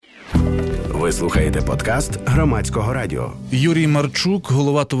Ви слухаєте подкаст Громадського радіо. Юрій Марчук,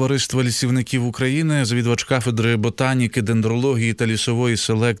 голова Товариства лісівників України, завідувач кафедри ботаніки, дендрології та лісової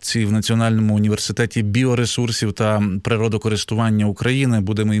селекції в Національному університеті біоресурсів та природокористування України,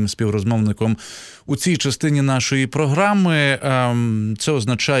 буде моїм співрозмовником у цій частині нашої програми. Це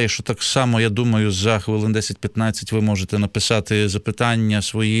означає, що так само, я думаю, за хвилин 10-15 ви можете написати запитання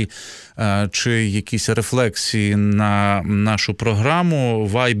свої чи якісь рефлексії на нашу програму.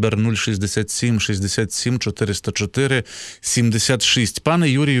 Viber 067 67 404 76. Пане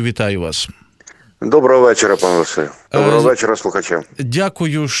Юрію, вітаю вас. Доброго вечора, пане Василь. Доброго вечора, слухачам.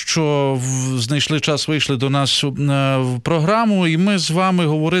 Дякую, що знайшли час, вийшли до нас в програму, і ми з вами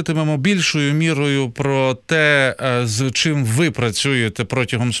говоритимемо більшою мірою про те, з чим ви працюєте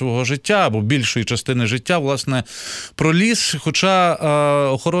протягом свого життя, або більшої частини життя, власне, про ліс, хоча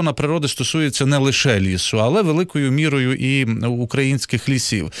охорона природи стосується не лише лісу, але великою мірою і українських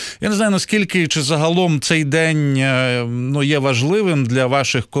лісів. Я не знаю, наскільки, чи загалом цей день є важливим для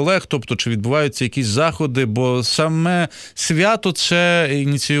ваших колег, тобто, чи відбуваються якісь заходи, бо саме свято це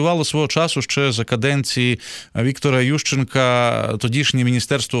ініціювало свого часу ще за каденції Віктора Ющенка тодішнє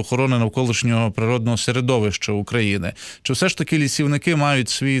Міністерство охорони навколишнього природного середовища України. Чи все ж таки лісівники мають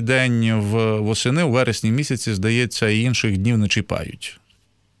свій день восени, у вересні місяці, здається, і інших днів не чіпають?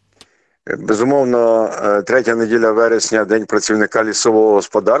 Безумовно, третя неділя вересня – День працівника лісового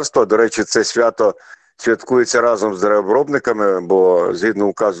господарства. До речі, це свято святкується разом з деревообробниками, бо згідно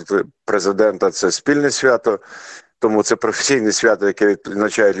указу президента це спільне свято, тому це професійне свято, яке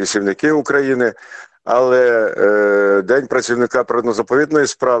відзначають лісівники України. Але День працівника природно-заповідної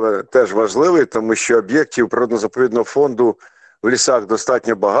справи теж важливий, тому що об'єктів природно-заповідного фонду в лісах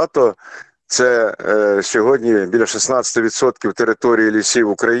достатньо багато. Це сьогодні біля 16% території лісів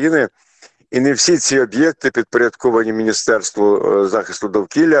України. І не всі ці об'єкти підпорядковані Міністерству захисту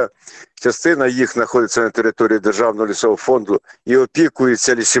довкілля. Частина їх знаходиться на території Державного лісового фонду і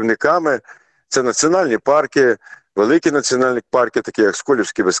опікується лісівниками. Це національні парки, великі національні парки, такі як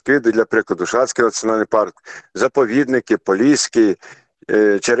Сколівські Бескиди, для прикладу, Шацький національний парк, заповідники, Поліський,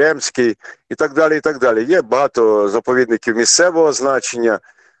 Черемський і так далі, і так далі. Є багато заповідників місцевого значення.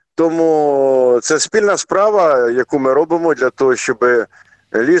 Тому це спільна справа, яку ми робимо для того, щоб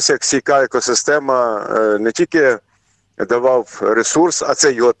ліс, як стійка екосистема, не тільки давав ресурс, а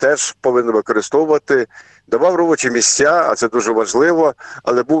це його теж повинно використовувати, давав робочі місця, а це дуже важливо,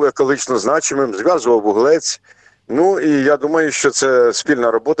 але був екологічно значимим, зв'язував вуглець. Ну і я думаю, що це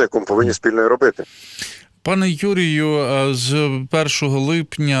спільна робота, яку ми повинні спільно робити. Пане Юрію, з 1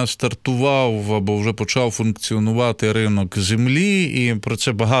 липня стартував або вже почав функціонувати ринок землі, і про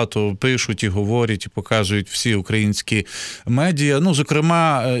це багато пишуть і говорять, і показують всі українські медіа.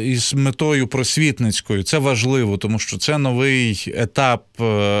 Зокрема, із метою просвітницькою. Це важливо, тому що це новий етап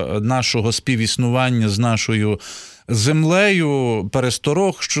нашого співіснування з нашою землею.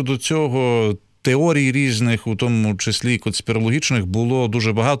 Пересторог щодо цього, теорій різних, у тому числі конспірологічних, було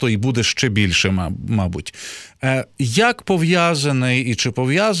дуже багато і буде ще більше, мабуть. Як пов'язаний і чи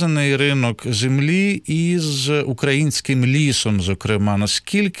пов'язаний ринок землі із українським лісом, зокрема?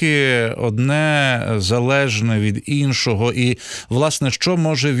 Наскільки одне залежне від іншого? І, власне, що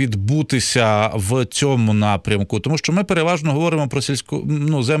може відбутися в цьому напрямку? Тому що ми переважно говоримо про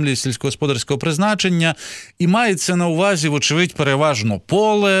землі сільськогосподарського призначення, і мається на увазі, вочевидь, переважно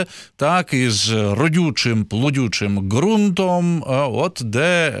поле, так, із родючим, плодючим ґрунтом,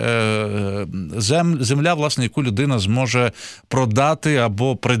 де земля, власне, яку людина зможе продати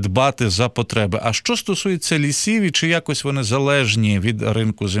або придбати за потреби. А що стосується лісів, і чи якось вони залежні від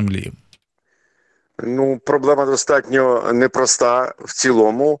ринку землі? Проблема достатньо непроста в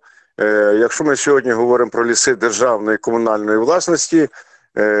цілому. Якщо ми сьогодні говоримо про ліси державної і комунальної власності,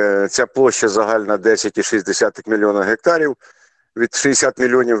 ця площа загальна 10,6 мільйона гектарів, від 60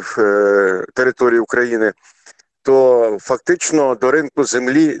 мільйонів території України, то фактично до ринку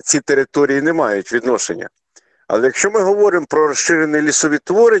землі ці території не мають відношення. Але якщо ми говоримо про розширене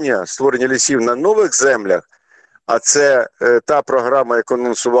лісовідтворення, створення лісів на нових землях, а це та програма, яку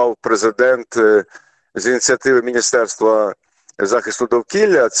анонсував президент з ініціативи Міністерства захисту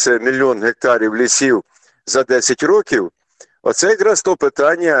довкілля, це 1 мільйон гектарів лісів за 10 років, оце якраз то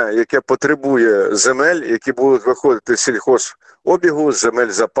питання, яке потребує земель, які будуть виходити з сільхозобігу, з земель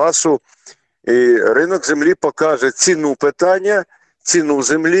запасу. І ринок землі покаже ціну питання, ціну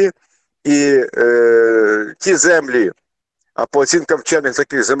землі, і ті землі, а по оцінкам вчених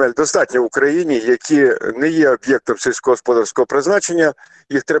таких земель достатньо в Україні, які не є об'єктом сільськогосподарського призначення,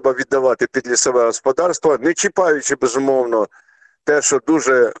 їх треба віддавати під лісове господарство, не чіпаючи, безумовно, те, що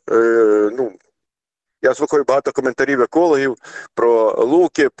дуже Я слухаю багато коментарів екологів про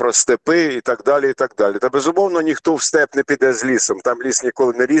луки, про степи і так далі, і так далі. Та, безумовно, ніхто в степ не піде з лісом. Там ліс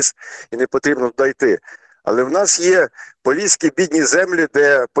ніколи не ріс і не потрібно туди йти. Але в нас є поліські бідні землі,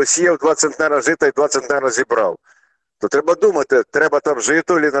 де посіяв 2 центнера жита і 2 центнера зібрав. То треба думати, треба там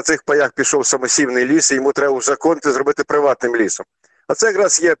жито, чи на цих паях пішов самосівний ліс, і йому треба узаконити, зробити приватним лісом. А це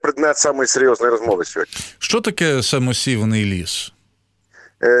якраз є предмет самої серйозної розмови сьогодні. Що таке самосівний ліс?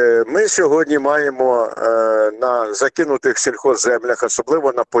 Ми сьогодні маємо на закинутих сільхозземлях,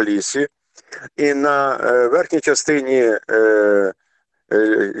 особливо на Поліссі, і на верхній частині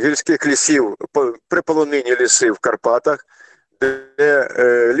гірських лісів, при полонині ліси в Карпатах, де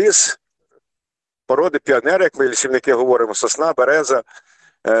ліс породи піонери, як ми лісівники говоримо, сосна, береза,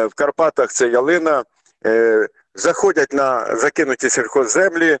 в Карпатах це ялина, заходять на закинуті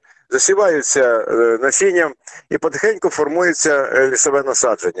сільхозземлі, засіваються насінням і потихеньку формується лісове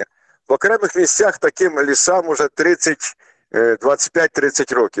насадження. В окремих місцях таким лісам уже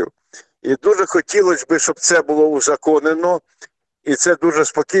 25-30 років. І дуже хотілося б, щоб це було узаконено, і це дуже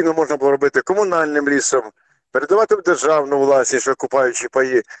спокійно можна було робити комунальним лісом, передавати в державну власність, викупаючи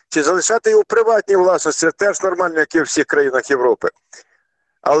паї, чи залишати його у приватній власності, це теж нормально, як і в всіх країнах Європи.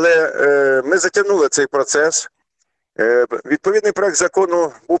 Але ми затягнули цей процес. Відповідний проект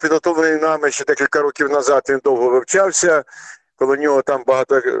закону був підготовлений нами ще декілька років назад, він довго вивчався, коло нього там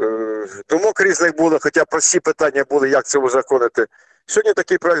багато думок різних було, хоча прості питання були, як це узаконити. Сьогодні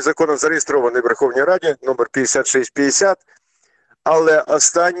такий проект закону зареєстрований в Верховній Раді, номер 5650, але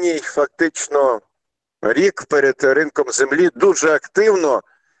останній фактично рік перед ринком землі дуже активно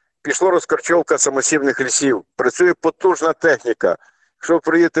пішла розкорчовка самосівних лісів. Працює потужна техніка. Якщо ви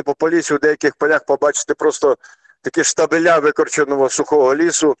приїдете по Поліссі, в деяких полях побачите просто такі штабеля викорченого сухого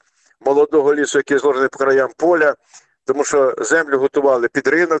лісу, молодого лісу, який зложений по краям поля, тому що землю готували під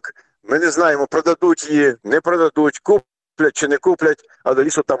ринок. Ми не знаємо, продадуть її, не продадуть, куплять чи не куплять, але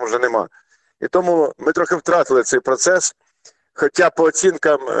лісу там вже нема. І тому ми трохи втратили цей процес. Хоча по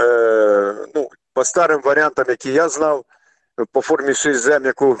оцінкам, по старим варіантам, які я знав, по формі 6З,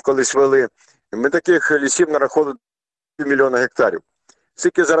 яку колись вели, ми таких лісів нараховували 2 мільйона гектарів.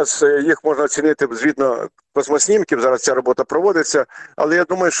 Скільки зараз їх можна оцінити згідно космоснімків, зараз ця робота проводиться, але я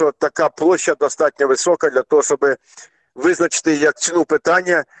думаю, що така площа достатньо висока для того, щоб визначити як ціну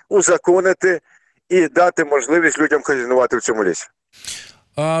питання, узаконити і дати можливість людям хазяйнувати в цьому лісі.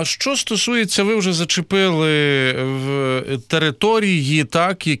 А що стосується, ви вже зачепили території,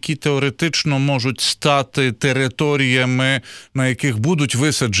 так, які теоретично можуть стати територіями, на яких будуть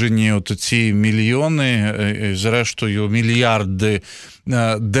висаджені от ці мільйони, зрештою мільярди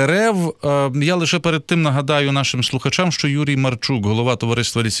дерев. Я лише перед тим нагадаю нашим слухачам, що Юрій Марчук, голова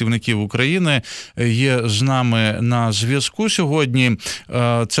Товариства лісівників України, є з нами на зв'язку сьогодні.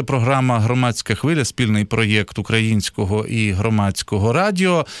 Це програма «Громадська хвиля», спільний проєкт Українського і Громадського радіо.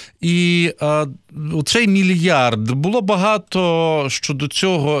 І цей мільярд, було багато щодо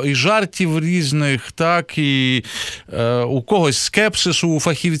цього і жартів різних, так, і у когось скепсису, у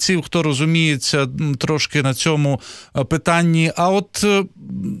фахівців, хто розуміється трошки на цьому питанні. А от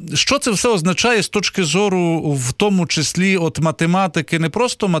що це все означає з точки зору, в тому числі, от математики, не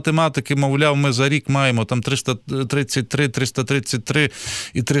просто математики, мовляв, ми за рік маємо там 333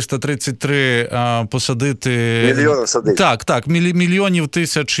 і 333 посадити. Мільйони садити. Так, мільйонів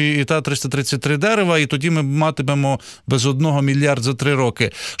тисяч і 333 дерева, і тоді ми матимемо без 1 мільярд за 3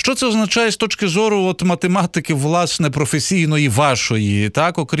 роки. Що це означає з точки зору от математики, власне, професійної вашої,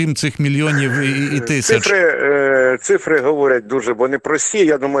 так, окрім цих мільйонів і тисяч? Цифри говорять дуже, бо не прості.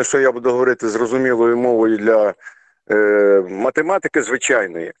 Я думаю, що я буду говорити зрозумілою мовою для математики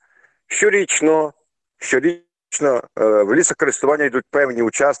звичайної. Щорічно в лісокористування йдуть певні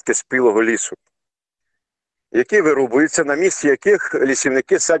участки спілого лісу, які вирубуються, на місці яких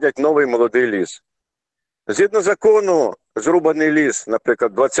лісівники садять новий молодий ліс. Згідно закону, зрубаний ліс,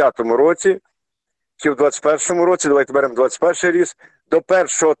 наприклад, у 2020 році чи в 2021 році, давайте беремо 21 ліс, до 1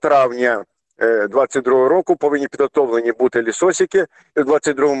 травня 2022 року повинні підготовлені бути лісосіки, і в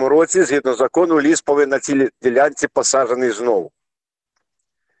 2022 році, згідно закону, ліс повинен на цій ділянці посаджений знову.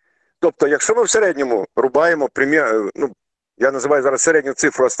 Тобто, якщо ми в середньому рубаємо, я називаю зараз середню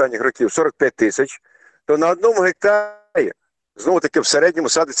цифру останніх років, 45 тисяч, то на 1 гектарі, знову-таки, в середньому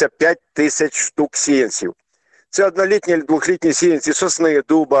садиться 5 тисяч штук сіянців. Це однолітні, двохлітні сіянці сосни,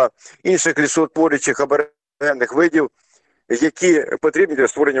 дуба, інших лісоутворюючих аборигенних видів, які потрібні для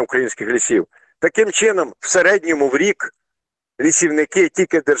створення українських лісів. Таким чином, в середньому в рік лісівники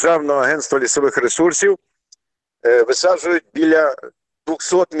тільки Державного агентства лісових ресурсів висаджують біля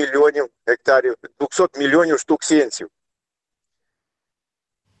 200 мільйонів гектарів, 200 мільйонів штук сіянців.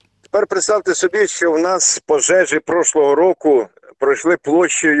 Тепер представте собі, що в нас пожежі прошлого року пройшли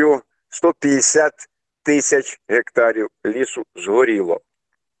площею 150 тисяч гектарів лісу згоріло.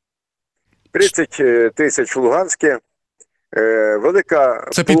 30 тисяч в Луганське. Велика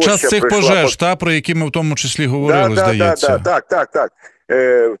це під час цих пожеж, про які ми в тому числі говорили, здається. Так.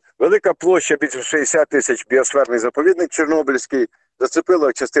 Велика площа, більше 60 тисяч, біосферний заповідник Чорнобильський,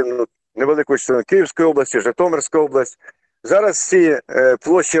 зацепила невелику частину Київської області, Житомирської області. Зараз ці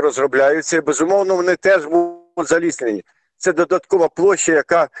площі розробляються, і, безумовно, вони теж будуть заліснені. Це додаткова площа,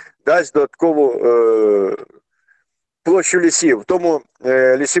 яка дасть додаткову площу лісів. Тому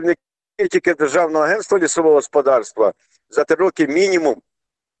лісівники тільки Державного агентства лісового господарства за 3 роки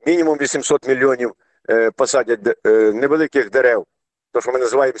мінімум 800 мільйонів посадять невеликих дерев, то, що ми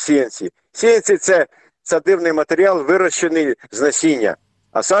називаємо сіянці. Сіянці – це садивний матеріал, вирощений з насіння,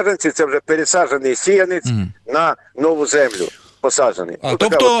 а саджанці – це вже пересаджений сіянець на нову землю. Посаджений.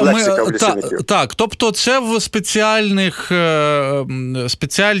 Тобто це в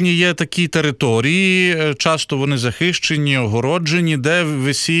спеціальні є такі території, часто вони захищені, огороджені, де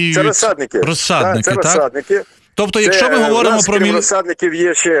висіють... Це розсадники. Тобто, якщо ми говоримо про... розсадників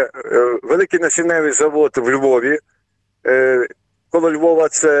є ще великий насінневий завод в Львові. Коло Львова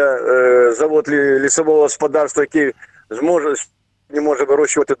це завод лісового господарства, який може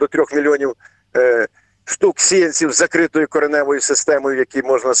вирощувати до 3 мільйонів штук сіянців з закритою кореневою системою, які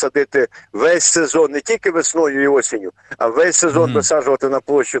можна садити весь сезон, не тільки весною і осінню, а весь сезон висаджувати на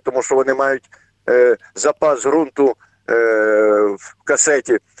площу, тому що вони мають запас ґрунту в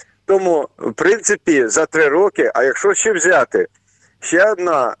касеті. Тому, в принципі, за 3 роки, а якщо ще взяти, ще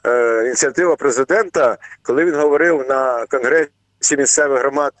одна ініціатива президента, коли він говорив на Конгресі місцевих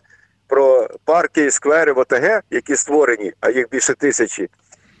громад про парки і сквери в ОТГ, які створені, а їх більше 1000,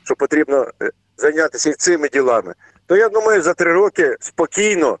 що потрібно зайнятися і цими ділами, то я думаю, за 3 роки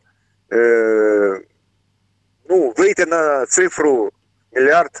спокійно вийти на цифру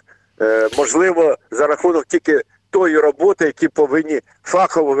мільярд, можливо, за рахунок тільки тої роботи, які повинні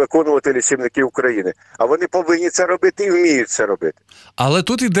фахово виконувати лісівники України. А вони повинні це робити і вміють це робити. Але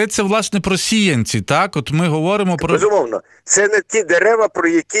тут йдеться, власне, про сіянці, так? От ми говоримо про... Безумовно. Це не ті дерева, про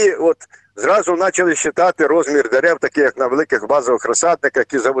які зразу почали считати розмір дерев, такі як на великих базових розсадниках,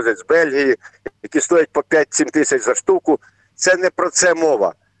 які завозять з Бельгії, які стоять по 5-7 тисяч за штуку. Це не про це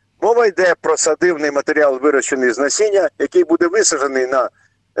мова. Мова йде про садивний матеріал, вирощений з насіння, який буде висаджений на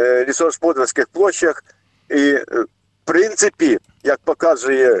лісогосподарських площах. І, в принципі, як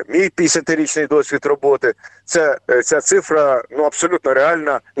показує мій 50-річний досвід роботи, ця цифра абсолютно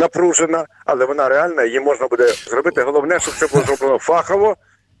реальна, напружена, але вона реальна, її можна буде зробити. Головне, щоб це було зроблено фахово,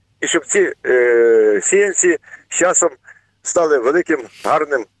 і щоб ці сіянці з часом стали великим,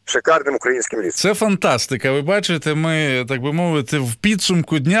 гарним, шикарним українським лісом. Це фантастика. Ви бачите, ми, так би мовити, в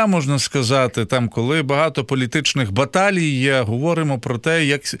підсумку дня, можна сказати, там, коли багато політичних баталій є, говоримо про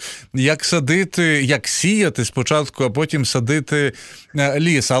те, як садити, як сіяти спочатку, а потім садити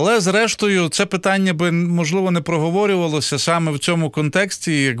ліс. Але, зрештою, це питання би, можливо, не проговорювалося саме в цьому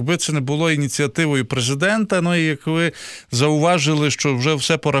контексті, якби це не було ініціативою президента. Ну, і як ви зауважили, що вже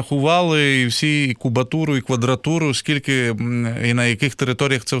все порахували, і всі і кубатуру, і квадратуру, скільки і на яких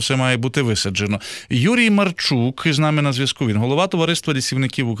територіях це все має бути висаджено. Юрій Марчук з нами на зв'язку. Він голова Товариства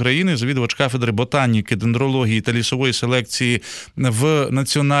лісівників України, завідувач кафедри ботаніки, дендрології та лісової селекції в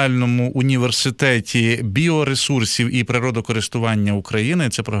Національному університеті біоресурсів і природокористування України.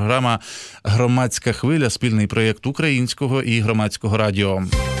 Це програма «Громадська хвиля», спільний проєкт Українського і Громадського радіо.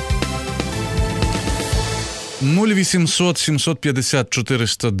 0800 750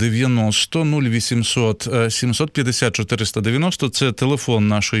 490, 0800 750 490 – це телефон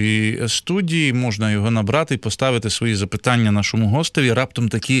нашої студії, можна його набрати і поставити свої запитання нашому гостеві, раптом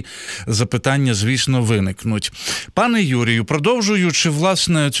такі запитання, звісно, виникнуть. Пане Юрію, продовжуючи,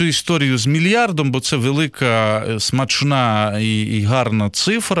 власне, цю історію з мільярдом, бо це велика, смачна і гарна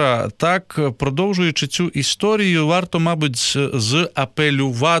цифра, так, продовжуючи цю історію, варто, мабуть,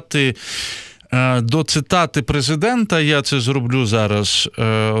 запелювати до цитати президента, я це зроблю зараз,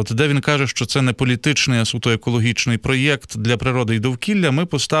 де він каже, що це не політичний, а суто екологічний проєкт для природи і довкілля. Ми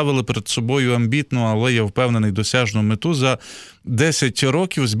поставили перед собою амбітну, але я впевнений, досяжну мету за 10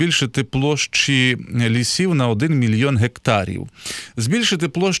 років збільшити площі лісів на 1 мільйон гектарів. Збільшити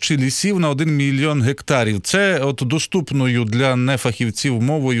площі лісів на 1 мільйон гектарів. Це доступною для нефахівців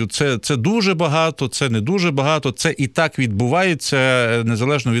мовою. Це дуже багато, це не дуже багато. Це і так відбувається,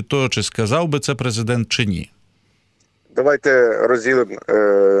 незалежно від того, чи сказав би це президент, чи ні. Давайте розділимо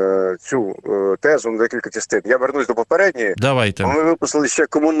цю тезу на декілька частин. Я вернусь до попередньої. Давайте. Ми випустили ще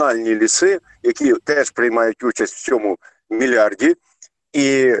комунальні ліси, які теж приймають участь в цьому мільярді.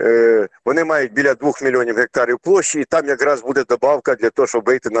 і вони мають біля 2 мільйонів гектарів площі, і там якраз буде добавка для того, щоб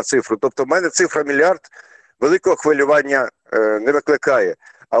вийти на цифру. Тобто в мене цифра мільярд великого хвилювання не викликає.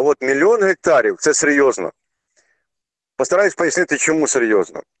 А от 1 мільйон гектарів – це серйозно. Постараюсь пояснити, чому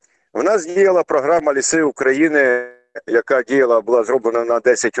серйозно. У нас діяла програма «Ліси України», яка була зроблена на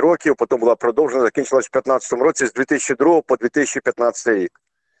 10 років, потім була продовжена, закінчилась в 2015 році з 2002 по 2015 рік.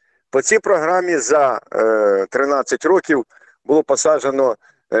 По цій програмі за 13 років було посаджено,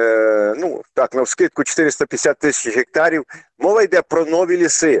 навскидку 450 тисяч гектарів. Мова йде про нові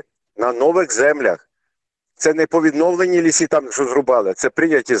ліси на нових землях. Це не по відновленні лісі, там, що зрубали, це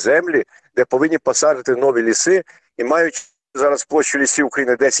прийняті землі, де повинні посадити нові ліси. І маючи зараз площу лісів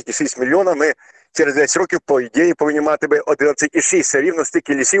України 10,6 мільйона, ми через 10 років, по ідеї, повинні мати 11,6. Це рівно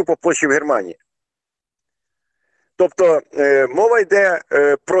стільки лісів по площі в Германії. Тобто мова йде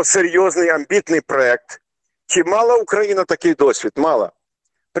про серйозний амбітний проєкт. Чи мала Україна такий досвід? Мала.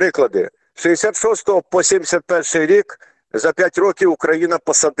 Приклади. З 66 по 71 рік за 5 років Україна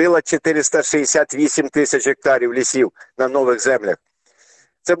посадила 468 тисяч гектарів лісів на нових землях.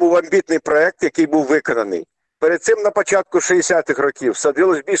 Це був амбітний проєкт, який був виконаний. Перед цим на початку 60-х років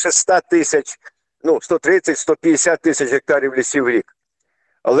садилось більше 100 тисяч, 130-150 тисяч гектарів лісів в рік.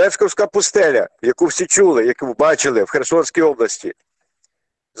 Лешківська пустеля, яку всі чули, яку бачили в Херсонській області,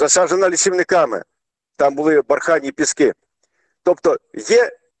 засаджена лісівниками. Там були барханні піски. Тобто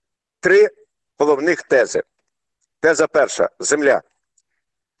є 3 головних тези. Теза перша – земля.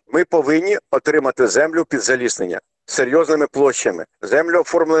 Ми повинні отримати землю під заліснення серйозними площами. Землю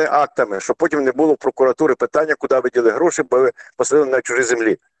оформлені актами, щоб потім не було в прокуратури питання, куди виділи гроші, бо ви посадили на чужій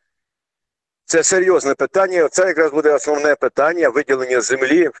землі. Це серйозне питання. Це якраз буде основне питання виділення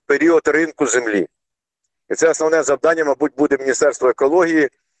землі в період ринку землі. І це основне завдання, мабуть, буде Міністерство екології,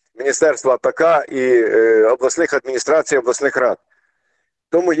 Міністерство АПК і обласних адміністрацій, обласних рад.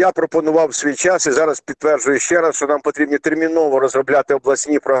 Тому я пропонував в свій час і зараз підтверджую ще раз, що нам потрібно терміново розробляти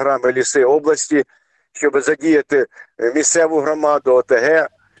обласні програми ліси області, щоб задіяти місцеву громаду, ОТГ,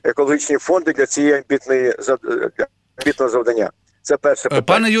 екологічні фонди для цієї амбітного завдання. Це перше питання.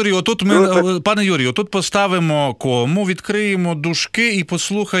 Пане Юрію, тут поставимо кому, відкриємо дужки і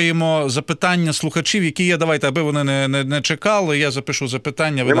послухаємо запитання слухачів, які є. Давайте, аби вони не чекали, я запишу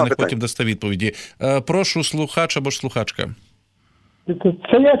запитання, ви на них потім дасте відповіді. Прошу, слухач або ж слухачка.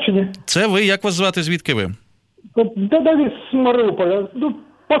 Це я чи ні? Це ви. Як вас звати? Звідки ви? Давид з Маріуполя.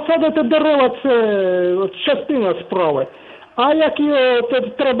 Посадити дерева – це частина справи. А як його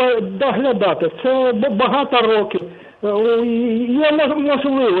треба доглядати? Це багато років. Є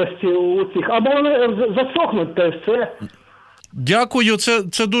можливості у цих. Або вони засохнуть, та все. Дякую,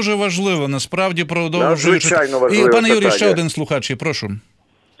 це дуже важливо, насправді продовжуючи. Звичайно важливо. І, пане Юрію, ще один слухач, прошу.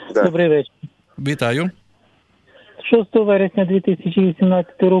 Да. Добрий вечір. Вітаю. 6 вересня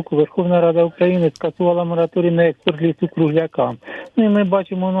 2018 року Верховна Рада України скасувала мораторій на експорт лісу-кругляка. І ми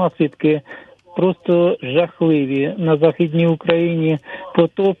бачимо наслідки просто жахливі на Західній Україні,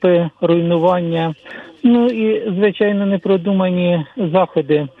 потопи, руйнування, і, звичайно, непродумані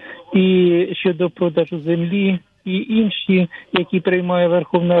заходи і щодо продажу землі, і інші, які приймає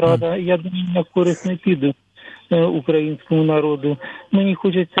Верховна Рада. Я думаю, на користь не підуть українському народу. Мені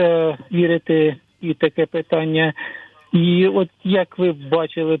хочеться вірити і таке питання. І от як ви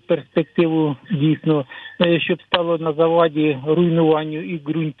бачили перспективу дійсно, щоб стало на заваді руйнуванню і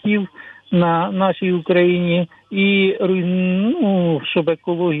ґрунтів на нашій Україні, і щоб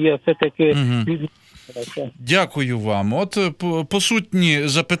екологія все-таки відновилася. Дякую вам. От посутні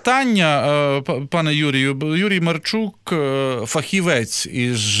запитання, пане Юрію. Юрій Марчук, фахівець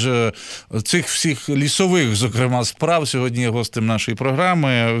із цих всіх лісових, зокрема, справ, сьогодні є гостем нашої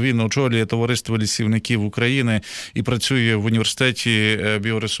програми. Він очолює Товариство лісівників України і працює в університеті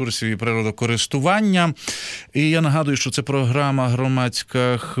біоресурсів і природокористування. І я нагадую, що це програма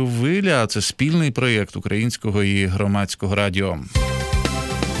 «Громадська хвиля», це спільний проєкт Українського і Громадського радіо.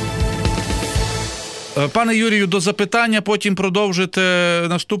 Пане Юрію, до запитання, потім продовжите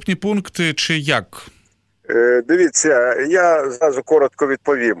наступні пункти, чи як? Дивіться, я зразу коротко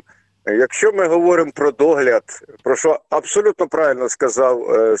відповім. Якщо ми говоримо про догляд, про що абсолютно правильно сказав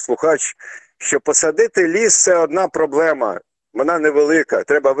слухач, що посадити ліс – це одна проблема, вона невелика.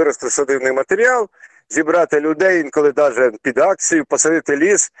 Треба вирости садивний матеріал, зібрати людей, інколи навіть під акцію, посадити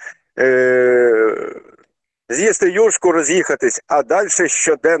ліс, з'їсти юшку, роз'їхатись, а далі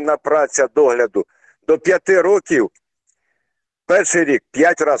щоденна праця догляду. До 5 років, перший рік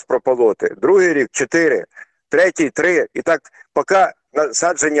 5 разів прополоти, другий рік 4, третій 3. І так, поки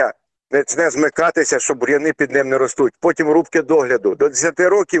насадження не змикатися, щоб бур'яни під ним не ростуть. Потім рубки догляду. До 10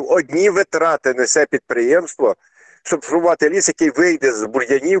 років одні витрати несе підприємство, щоб сформувати ліс, який вийде з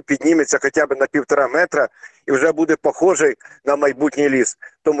бур'янів, підніметься хоча б на 1,5 метра і вже буде похожий на майбутній ліс.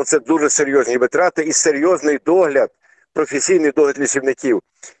 Тому це дуже серйозні витрати і серйозний догляд, професійний догляд лісівників.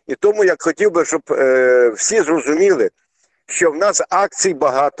 І тому я хотів би, щоб всі зрозуміли, що в нас акцій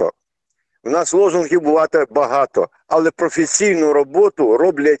багато, в нас лозунгів багато, але професійну роботу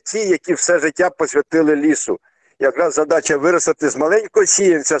роблять ті, які все життя посвятили лісу. Якраз задача виростити з маленького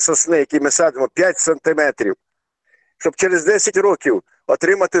сіянця сосни, який ми садимо 5 сантиметрів, щоб через 10 років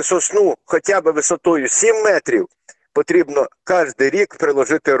отримати сосну хоча б висотою 7 метрів, потрібно кожен рік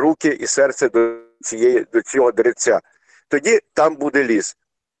приложити руки і серце до цього деревця. Тоді там буде ліс.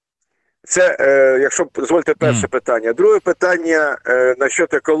 Це, якщо дозвольте, перше питання. Друге питання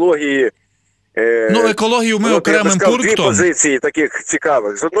насчет екології. Екологію ми окремим пунктом. Дві позиції таких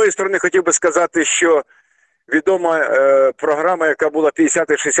цікавих. З одної сторони, хотів би сказати, що відома програма, яка була в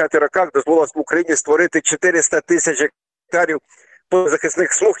 50-60-х роках, дозволила в Україні створити 400 тисяч гектарів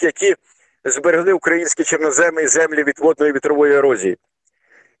захисних смуг, які зберегли українські чорноземи і землі від водної вітрової ерозії.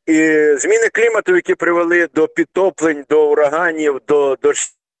 І зміни клімату, які привели до підтоплень, до ураганів, до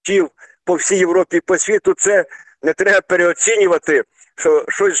дощів по всій Європі і по світу, це не треба переоцінювати, що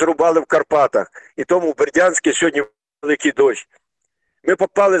щось зрубали в Карпатах. І тому в Бердянську сьогодні великий дощ. Ми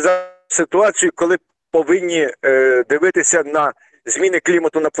попали за ситуацію, коли повинні дивитися на зміни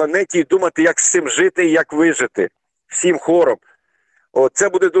клімату на планеті і думати, як з цим жити і як вижити всім хором. Це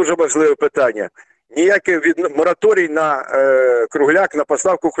буде дуже важливе питання. Ніякий мораторій на кругляк, на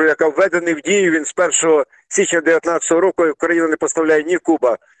поставку кругляка введений в дію. Він з 1 січня 2019 року Україна не поставляє ні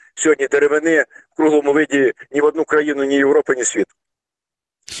Куба сьогодні деревини в круглому виді ні в одну країну, ні Європи, ні світу.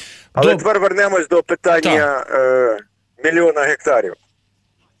 Але тепер вернемось до питання мільйона гектарів.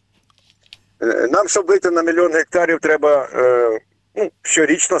 Нам, щоб вийти на 1 мільйон гектарів, треба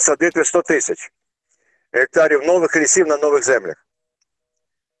щорічно садити 100 тисяч гектарів нових лісів на нових землях.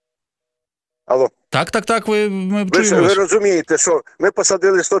 Алло. Так, ми чуємо. Ви розумієте, що ми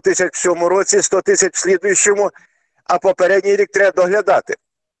посадили 100 тисяч в цьому році, 100 тисяч в слідуючому, а попередній рік треба доглядати.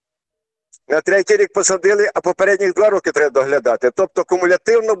 На 3-й рік посадили, а попередніх 2 роки треба доглядати. Тобто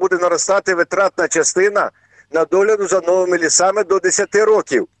кумулятивно буде наростати витратна частина на догляду за новими лісами до 10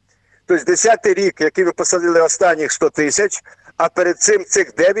 років. Тобто 10-й рік, який ви посадили останніх 100 тисяч, а перед цим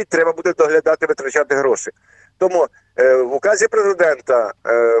цих 9 треба буде доглядати, витрачати гроші. Тому в указі президента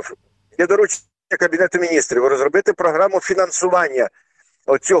є доручення Кабінету міністрів розробити програму фінансування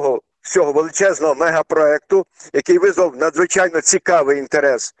оцього всього величезного мегапроекту, який визвав надзвичайно цікавий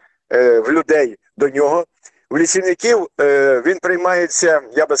інтерес в людей до нього. В лісівників він приймається,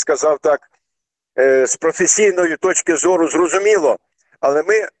 я би сказав так, з професійної точки зору зрозуміло, але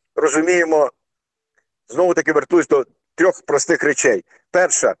ми розуміємо, знову-таки вертуюсь до 3 простих речей.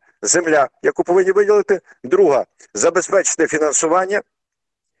 Перша – земля, яку повинні виділити. Друга – забезпечити фінансування.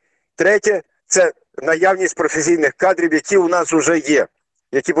 Третє – це наявність професійних кадрів, які у нас вже є,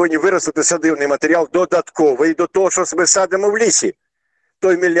 які повинні виростити садивний матеріал додатковий до того, що ми садимо в лісі.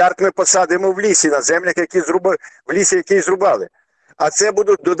 Той мільярд ми посадимо в лісі, на землях, в лісі, які зрубали. А це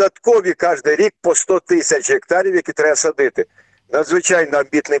будуть додаткові кожен рік по 100 тисяч гектарів, які треба садити. Надзвичайно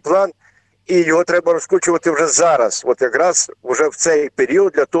амбітний план, і його треба розкручувати вже зараз, от якраз вже в цей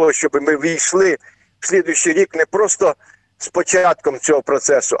період, для того, щоб ми війшли в слідуючий рік не просто з початком цього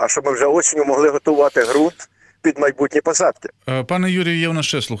процесу, а щоб ми вже осінню могли готувати ґрунт під майбутні посадки. Пане Юрію, є у нас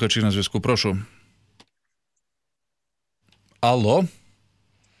ще слухачі на зв'язку, прошу. Алло?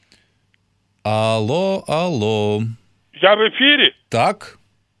 Алло. Я в ефірі? Так.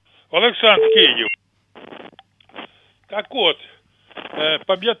 Олександр, Київ. Так от,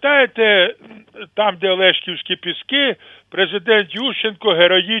 пам'ятаєте, там, де Олешківські піски, президент Ющенко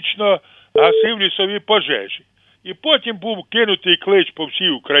героїчно гасив лісові пожежі. І потім був кинутий клич по всій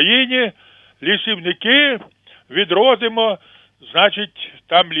Україні: лісівники, відродимо, значить,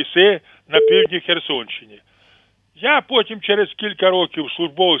 там ліси на півдні Херсонщині. Я потім через кілька років в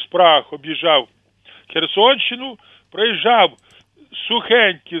службових справах об'їжджав Херсонщину, проїжджав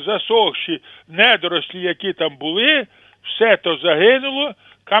сухенькі, засохші недорослі, які там були, все то загинуло,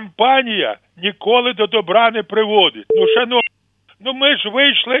 кампанія ніколи до добра не приводить. Шановні, ми ж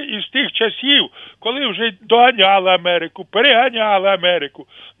вийшли із тих часів, коли вже доганяли Америку, переганяли Америку.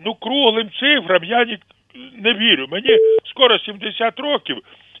 Круглим цифрам я не вірю. Мені скоро 70 років.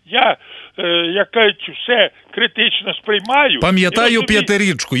 Я, як кажуть, все критично сприймаю. Пам'ятаю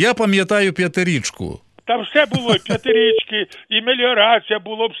п'ятирічку. Я пам'ятаю п'ятирічку. Там все було, і п'ятирічки, і меліорація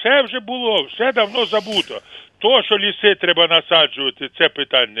було, все вже було, все давно забуто. То, що ліси треба насаджувати, це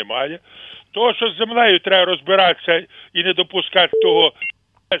питань немає. То, що з землею треба розбиратися і не допускати того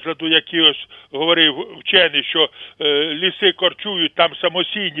безладу, який ось говорив вчений, що ліси корчують там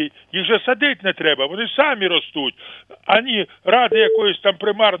самосійні, їх же садити не треба, вони самі ростуть. Ані ради якоїсь там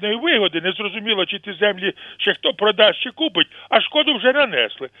примарної вигоди, не зрозуміло, чи ті землі ще хто продасть, чи купить, а шкоду вже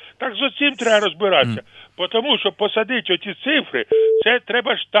нанесли. Так з цим треба розбиратися. Тому що посадити оці цифри, це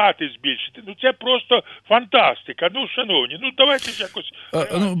треба штати збільшити. Ну це просто фантастика. Ну, шановні, ну давайте якось...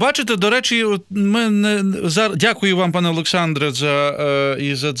 Бачите, до речі, дякую вам, пане Олександре,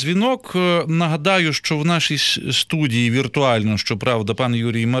 за дзвінок. Нагадаю, що в нашій студії віртуально, щоправда, пан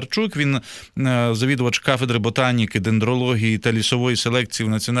Юрій Марчук, він завідувач кафедри ботаніки, дендрології та лісової селекції в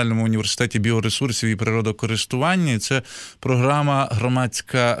Національному університеті біоресурсів і природокористування. Це програма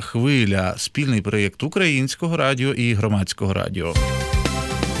 «Громадська хвиля», спільний проєкт Українського радіо і Громадського радіо.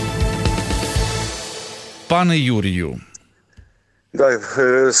 Пане Юрію.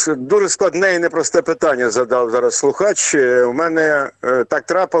 Дуже складне і непросте питання задав зараз слухач. У мене так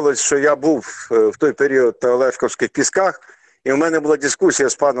трапилось, що я був в той період на Олешківських пісках, і у мене була дискусія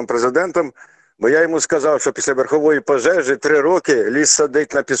з паном президентом, бо я йому сказав, що після верхової пожежі 3 роки ліс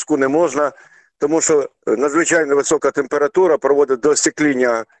садити на піску не можна, тому що надзвичайно висока температура проводить до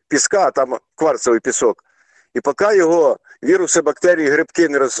остекління піска, а там кварцевий пісок. І поки його віруси, бактерії, грибки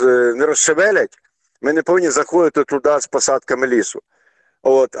не розшевелять, ми не повинні заходити туди з посадками лісу.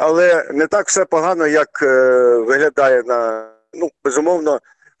 Але не так все погано, як виглядає безумовно,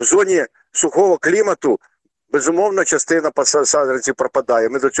 в зоні сухого клімату, безумовно, частина посадженців пропадає.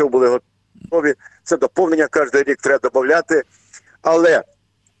 Ми до цього були готові. Це доповнення кожен рік треба додати. Але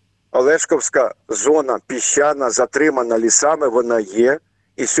Олешківська зона піщана, затримана лісами, вона є.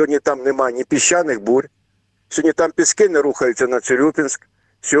 І сьогодні там немає ні піщаних бурь. Сьогодні там піски не рухаються на Цирюпінськ.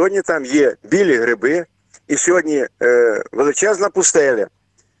 Сьогодні там є білі гриби. І сьогодні величезна пустеля.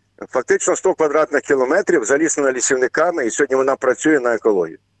 Фактично 100 квадратних кілометрів заліснена лісівниками. І сьогодні вона працює на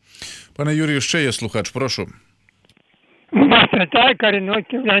екологію. Пане Юрію, ще є слухач, прошу. Здравствуйте, коренной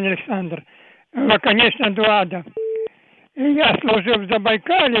Александр. Конечно, Дуада. Я служил в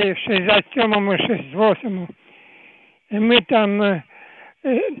Забайкалье в 67-му, 68-му. Мы там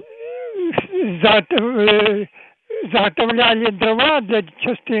заготовляли дрова для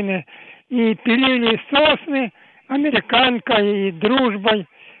частины и пилили сосны американкой и дружбой.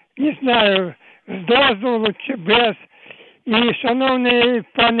 Не знаю, з дозволу чи без. І, шановний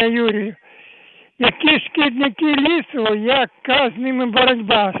пане Юрію, які шкідники лісу, яка з ними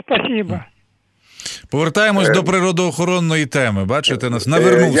боротьба? Спасибо. Повертаємось до природоохоронної теми. Бачите, нас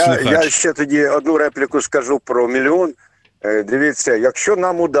навернув слухач. Я ще тоді одну репліку скажу про мільйон. Дивіться, якщо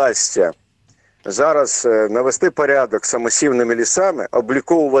нам удасться зараз навести порядок самосівними лісами,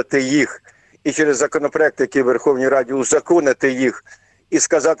 обліковувати їх і через законопроект, який в Верховній Раді, узаконити їх і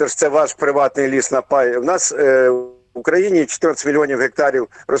сказати, що це ваш приватний ліс на пай. У нас в Україні 14 мільйонів гектарів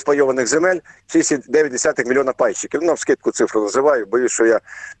розпайованих земель, 6,9 мільйона пайщиків. Навскидку цифру називаю, боюсь, що я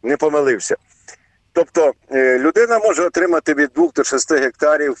не помилився. Тобто людина може отримати від 2 до 6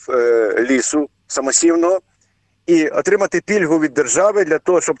 гектарів лісу самосівного і отримати пільгу від держави для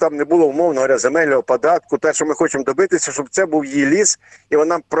того, щоб там не було, умовно говоря, земельного податку. Те, що ми хочемо добитися, щоб це був її ліс і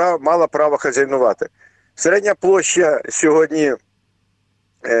вона мала право хазяйнувати. Середня площа сьогодні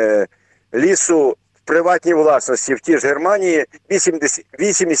лісу в приватній власності в тій ж Германії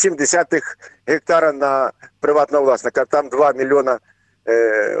 8,7 гектара на приватного власника. Там 2 мільйона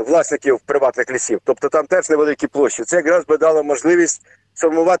власників приватних лісів. Тобто там теж невеликі площі. Це якраз би дало можливість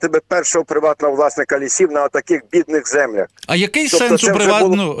сформувати би першого приватного власника лісів на таких бідних землях. А який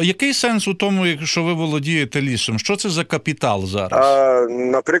який сенс у тому, якщо ви володієте лісом? Що це за капітал зараз?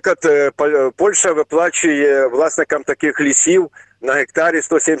 Наприклад, Польща виплачує власникам таких лісів на гектарі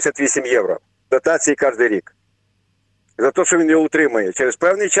 178 євро. Дотації кожен рік. За те, що він його утримує. Через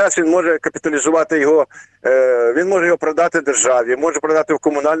певний час він може капіталізувати його, він може його продати державі, може продати в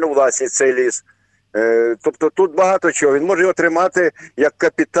комунальну власність цей ліс. Тобто тут багато чого. Він може його тримати як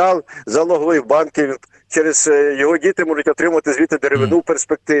капітал залоговий в банки. Через його діти можуть отримати звідти деревину в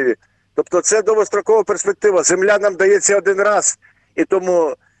перспективі. Тобто це довгострокова перспектива. Земля нам дається один раз. І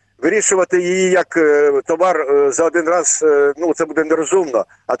тому вирішувати її як товар за один раз, це буде нерозумно.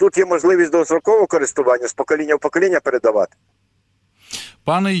 А тут є можливість довгострокового користування, з покоління в покоління передавати.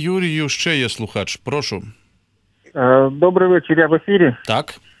 Пане Юрію, ще є слухач. Прошу. Добрий вечір, я в ефірі. Так.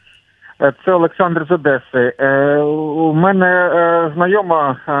 Це Олександр з Одеси. У мене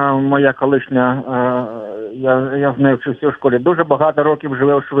знайома моя колишня, я з нею вчився у школі, дуже багато років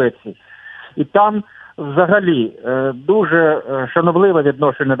живе у Швеції. І там взагалі дуже шановливе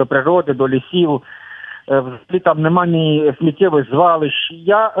відношення до природи, до лісів. Взагалі там нема ні сміттєвих звалищ.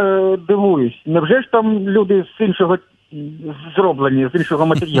 Я дивуюсь, невже ж там люди з іншого зроблені з іншого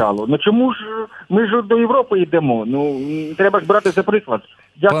матеріалу. Ну чому ж ми ж до Європи йдемо? Ну треба ж брати за приклад.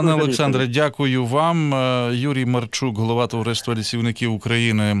 Дякую. Пане Олександре, дякую вам. Юрій Марчук, голова Товариства лісівників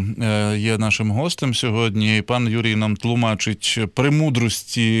України, є нашим гостем сьогодні. Пан Юрій нам тлумачить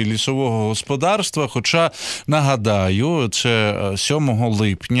премудрості лісового господарства. Хоча, нагадаю, це 7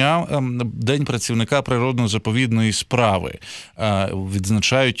 липня, День працівника природно-заповідної справи.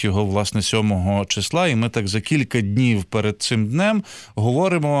 Відзначають його, власне, 7 числа. І ми так за кілька днів перед цим днем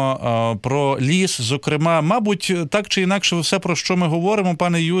говоримо про ліс. Зокрема, мабуть, так чи інакше все, про що ми говоримо,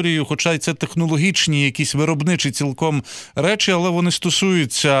 пане Юрію, хоча й це технологічні, якісь виробничі цілком речі, але вони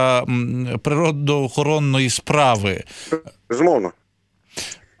стосуються природоохоронної справи. Безумовно.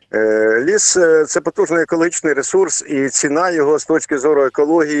 Ліс – це потужний екологічний ресурс, і ціна його з точки зору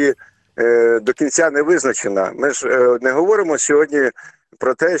екології до кінця не визначена. Ми ж не говоримо сьогодні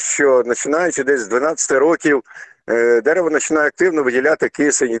про те, що починаючи десь з 12 років дерево починає активно виділяти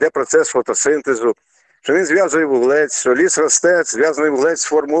кисень, йде процес фотосинтезу, що він зв'язує вуглець, що ліс росте, зв'язаний вуглець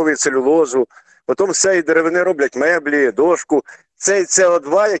сформує целюлозу, потім з цієї деревини роблять меблі, дошку. Цей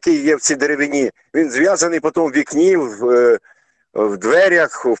СО2, який є в цій деревині, він зв'язаний потім в вікні, в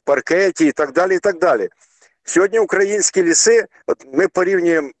дверях, в паркеті і так далі, і так далі. Сьогодні українські ліси, от ми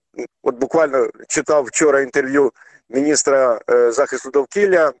порівнюємо, от буквально читав вчора інтерв'ю міністра захисту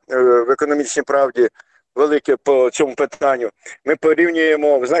довкілля в «Економічній правді», велике по цьому питанню. Ми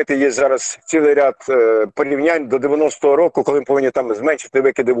порівнюємо, ви знаєте, є зараз цілий ряд порівнянь до 90-го року, коли ми повинні там зменшити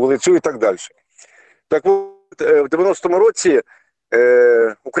викиди вуглецю і так далі. Так от, в 90-му році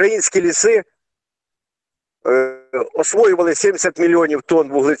українські ліси освоювали 70 мільйонів тонн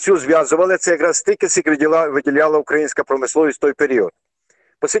вуглецю, зв'язували це якраз стільки, скільки виділяла українська промисловість в той період.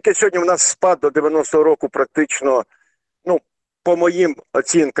 Оскільки сьогодні в нас спад до 90-го року практично, по моїм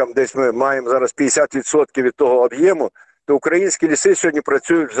оцінкам, десь ми маємо зараз 50% від того об'єму, то українські ліси сьогодні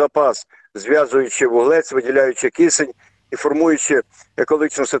працюють в запас, зв'язуючи вуглець, виділяючи кисень і формуючи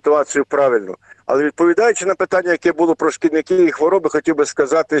екологічну ситуацію правильно. Але відповідаючи на питання, яке було про шкідники і хвороби, хотів би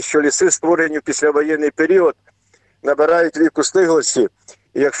сказати, що ліси, створені в післявоєнний період, набирають віку стиглості.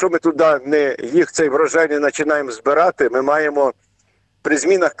 І якщо ми туди їх цей врожай не починаємо збирати, ми маємо при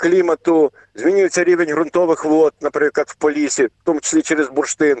змінах клімату, змінюється рівень ґрунтових вод, наприклад, в Поліссі, в тому числі через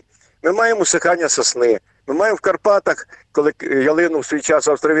бурштин. Ми маємо усихання сосни. Ми маємо в Карпатах, коли ялину в свій час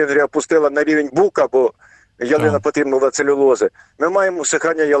Австро-Венгрія опустила на рівень бука, бо ялина потрібна целюлози. Ми маємо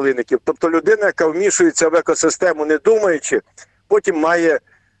усихання ялинників. Тобто людина, яка вмішується в екосистему, не думаючи, потім має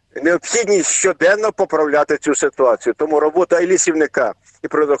необхідність щоденно поправляти цю ситуацію. Тому робота і лісівника, і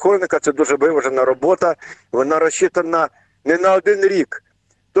природоохоронника – це дуже виважена робота. Вона розчитана не на один рік.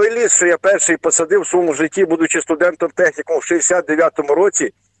 Той ліс, що я перший посадив в своєму житті, будучи студентом технікуму в 69-му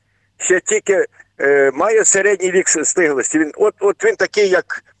році, ще тільки має середній вік стиглості. Він такий,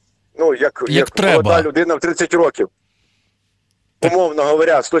 як молода людина в 30 років. Умовно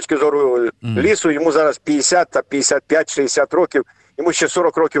говоря, з точки зору лісу, йому зараз 50, 55, 60 років, йому ще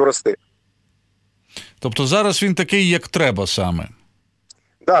 40 років рости. Тобто зараз він такий, як треба саме?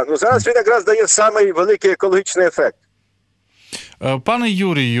 Так, зараз він якраз дає самий великий екологічний ефект. Пане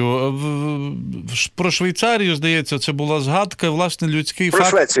Юрію, про Швейцарію, здається, це була згадка, власне, людський фактор...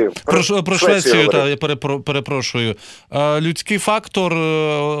 Швецію. Про Швецію, так, я перепрошую. Людський фактор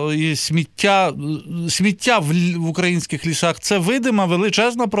і сміття в українських лісах – це видима,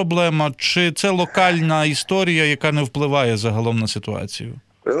 величезна проблема, чи це локальна історія, яка не впливає загалом на ситуацію?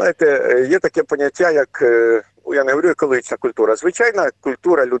 Ви знаєте, є таке поняття, як... Я не говорю екологічна культура. Звичайна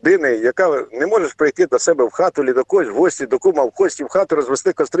культура людини, яка не може прийти до себе в хату, чи до когось в гості, до кума в гості в хату,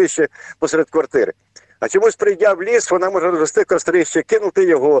 розвести кострище посеред квартири. А чомусь прийдя в ліс, вона може розвести кострище, кинути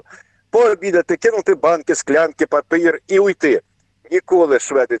його, пообідати, кинути банки, склянки, папір і уйти. Ніколи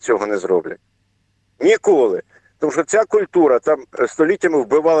шведи цього не зроблять. Ніколи. Тому що ця культура там століттями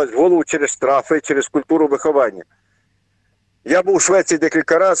вбивалась в голову через штрафи, через культуру виховання. Я був у Швеції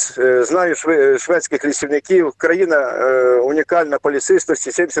декілька разів, знаю шведських лісівників. Країна унікальна по лісистості,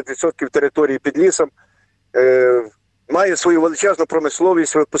 70% території під лісом. Має свою величезну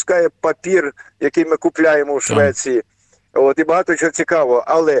промисловість, випускає папір, який ми купляємо в Швеції. І багато чого цікавого.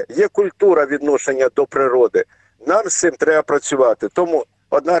 Але є культура відношення до природи. Нам з цим треба працювати. Тому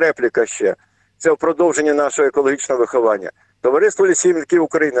одна репліка ще. Це в продовження нашого екологічного виховання. Товариство лісівників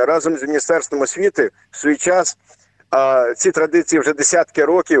України разом з Міністерством освіти в свій час, а ці традиції вже десятки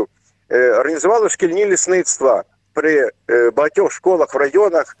років, організували шкільні лісництва при багатьох школах в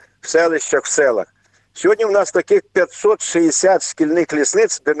районах, в селищах, в селах. Сьогодні в нас таких 560 шкільних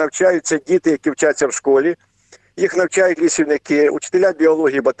лісництв, де навчаються діти, які вчаться в школі. Їх навчають лісівники, учителя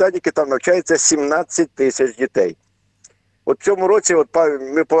біології, ботаніки, там навчається 17 тисяч дітей. От в цьому році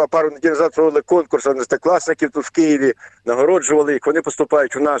ми пару неділь назад провели конкурс 11-класників тут в Києві, нагороджували їх, вони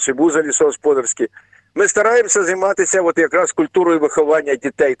поступають в наші вузи лісогосподарські. Ми стараємося займатися от якраз культурою виховання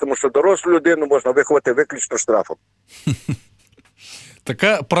дітей, тому що дорослу людину можна виховати виключно штрафом.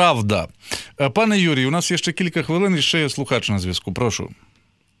 Така правда. Пане Юрію, у нас є ще кілька хвилин і ще є слухач на зв'язку. Прошу.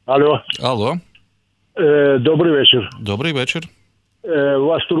 Алло. Добрий вечір. Добрий вечір.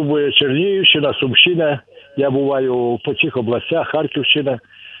 Вас турбує Чернігівщина, Сумщина. Я буваю по цих областях, Харківщина.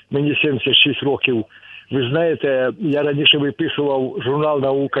 Мені 76 років. Ви знаєте, я раніше виписував журнал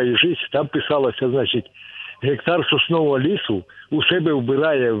 «Наука і життя». Там писалося, значить, гектар соснового лісу у себе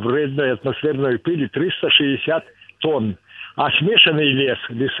вбирає вредної атмосферної пилі 360 тонн. А смешанный лес,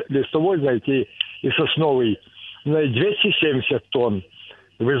 листовой, знаете, и сосновый, 270 тонн.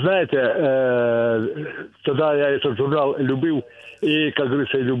 Вы знаете, тогда я этот журнал любил, и, как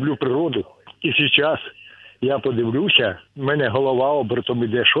говорится, люблю природу. І зараз я подивлюся, в мене голова обертом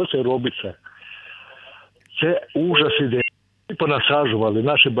іде, що це робиться. Це ужас іде. Ми понасаджували,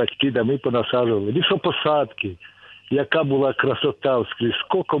 наші батьки, ми понасаджували. Лісопосадки, яка була красота в скрізь,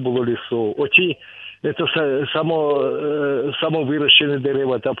 скільки було лісов. Оці это самовирощені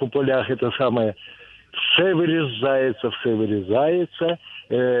дерева та по полях, это самое. Все вирізається.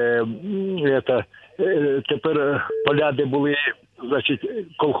 Тепер поля, де були, значить,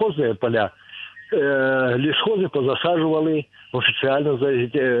 колхозні поля, лісхози позасаджували офіційно за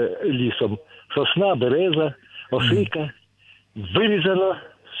лісом. Сосна, береза, осика. Вирізано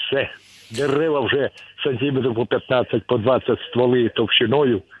все. Дерева вже сантиметрів по 15, по 20 стволи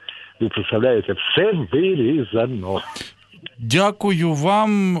товщиною. Ви представляєте, все вирізано. Дякую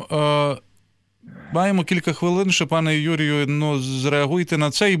вам. Маємо кілька хвилин ще, пане Юрію, зреагуйте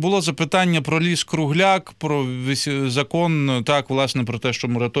на це. І було запитання про ліс-кругляк, про закон, так, власне, про те, що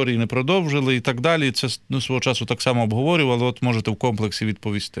мораторій не продовжили і так далі. Це свого часу так само обговорювали, от можете в комплексі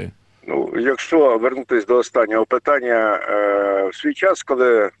відповісти. Якщо вернутися до останнього питання, в свій час,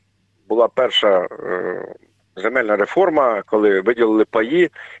 коли була перша земельна реформа, коли виділили паї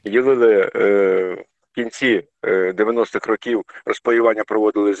і ділили в кінці 90-х років розпаювання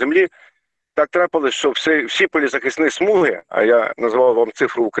проводили землі, так трапилось, що всі полізахисні смуги, а я назвав вам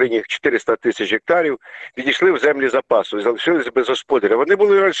цифру в Україні 400 тисяч гектарів, відійшли в землі запасу і залишилися без господаря. Вони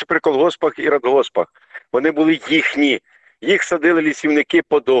були раніше при колгоспах і радгоспах, вони були їхні. Їх садили лісівники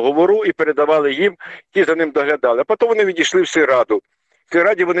по договору і передавали їм, ті за ним доглядали. А потім вони відійшли в сільраду. В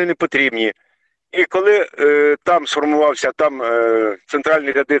сільраді вони не потрібні. І коли там сформувався,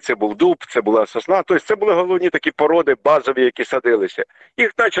 центральні ряди, це був дуб, це була сосна, тобто це були головні такі породи базові, які садилися.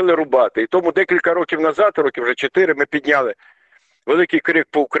 Їх почали рубати. І тому декілька років назад, років вже 4, ми підняли великий крик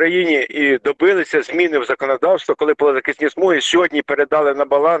по Україні і добилися зміни в законодавство, коли полізахисні смуги сьогодні передали на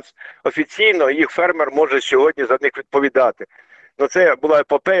баланс офіційно, і їх фермер може сьогодні за них відповідати. Це була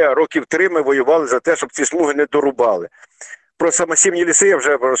епопея, років 3 ми воювали за те, щоб ці смуги не дорубали. Про самосівні ліси я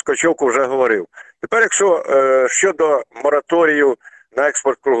вже, про розкочовку вже говорив. Тепер, якщо щодо мораторію на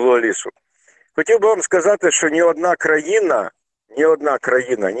експорт круглого лісу. Хотів би вам сказати, що ні одна країна,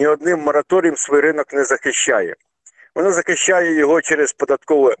 ні одним мораторієм свій ринок не захищає. Вона захищає його через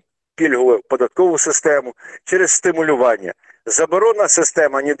пільгову податкову систему, через стимулювання. Заборонна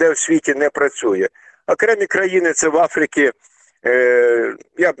система ніде в світі не працює. Окремі країни, це в Африці,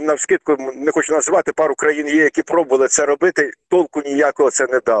 я навскидку не хочу називати, пару країн є, які пробували це робити, толку ніякого це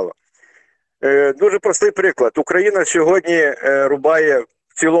не дало. Дуже простий приклад. Україна сьогодні рубає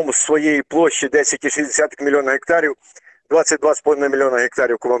в цілому своєї площі 10,6 мільйона гектарів, 22,5 мільйона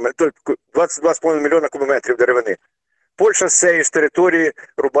гектарів, 22,5 мільйона кубометрів деревини. Польща з цієї території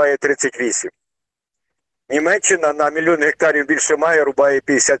рубає 38. Німеччина на мільйон гектарів більше має, рубає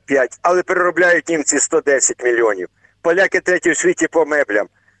 55, але переробляють німці 110 мільйонів. Поляки треті в світі по меблям.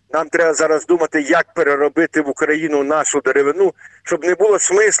 Нам треба зараз думати, як переробити в Україну нашу деревину, щоб не було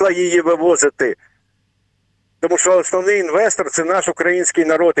смисла її вивозити. Тому що основний інвестор – це наш український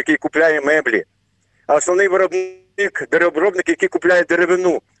народ, який купляє меблі. А основний виробник – деревообробник, який купляє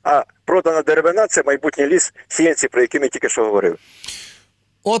деревину. А продана деревина – це майбутній ліс, сіянці, про які ми тільки що говорили.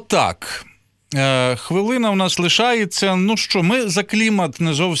 Отак. Хвилина в нас лишається. Ми за клімат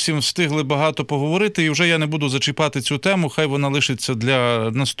не зовсім встигли багато поговорити, і вже я не буду зачіпати цю тему, хай вона лишиться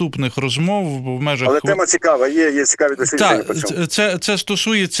для наступних розмов. В межах... Але тема цікава, є цікаві дослідження по цьому. Це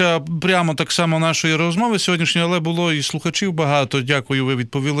стосується прямо так само нашої розмови сьогоднішньої, але було і слухачів багато. Дякую, ви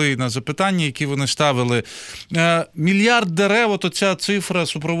відповіли на запитання, які вони ставили. Мільярд дерев, ця цифра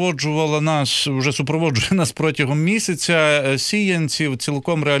супроводжує нас протягом місяця. Сіянців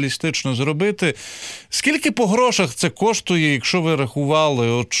цілком реалістично зробити. збільшити. Скільки по грошах це коштує, якщо ви рахували,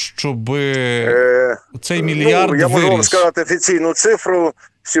 от щоб цей мільярд виріс? Я можу вам сказати офіційну цифру.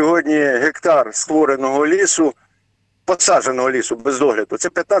 Сьогодні гектар створеного лісу, посадженого лісу без догляду, це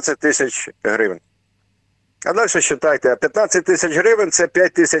 15 тисяч гривень. А далі вважайте, 15 тисяч гривень – це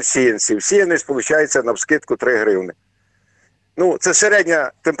 5 тисяч сіянців. Сіянець, виходить, навскидку 3 гривни. Ну, це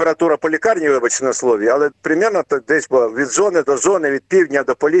середня температура по лікарні, вибачте на слові, але примерно десь від зони до зони, від півдня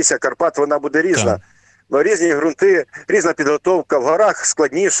до Полісся, Карпат, вона буде різна. Бо різні ґрунти, різна підготовка, в горах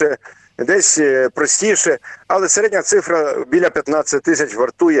складніше, десь простіше, але середня цифра біля 15 тисяч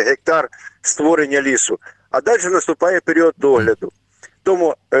вартує гектар створення лісу. А далі наступає період догляду.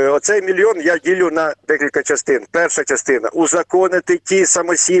 Тому оцей мільйон я ділю на декілька частин. Перша частина – узаконити ті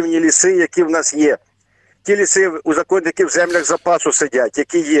самосівні ліси, які в нас є. Ті ліси, узаконити, які в землях запасу сидять,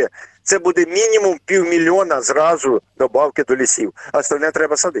 які є. Це буде мінімум 500 000 зразу добавки до лісів. А остальне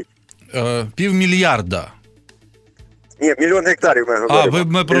треба садити. 500 000 000. Ні, 1 мільйон гектарів ми говоримо.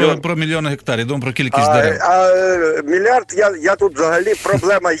 Ми про 1 мільйон гектарів, думаю про кількість дерев. Мільярд, я тут взагалі,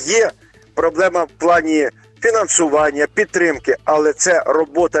 проблема є. Проблема в плані фінансування, підтримки, але це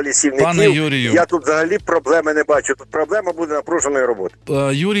робота лісівників. Пане Юрію, я тут взагалі проблеми не бачу. Тут проблема буде напруженої роботи.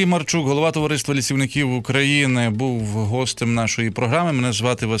 Юрій Марчук, голова Товариства лісівників України, був гостем нашої програми. Мене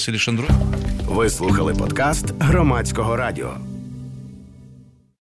звати Василь Шандрук. Ви слухали подкаст Громадського радіо.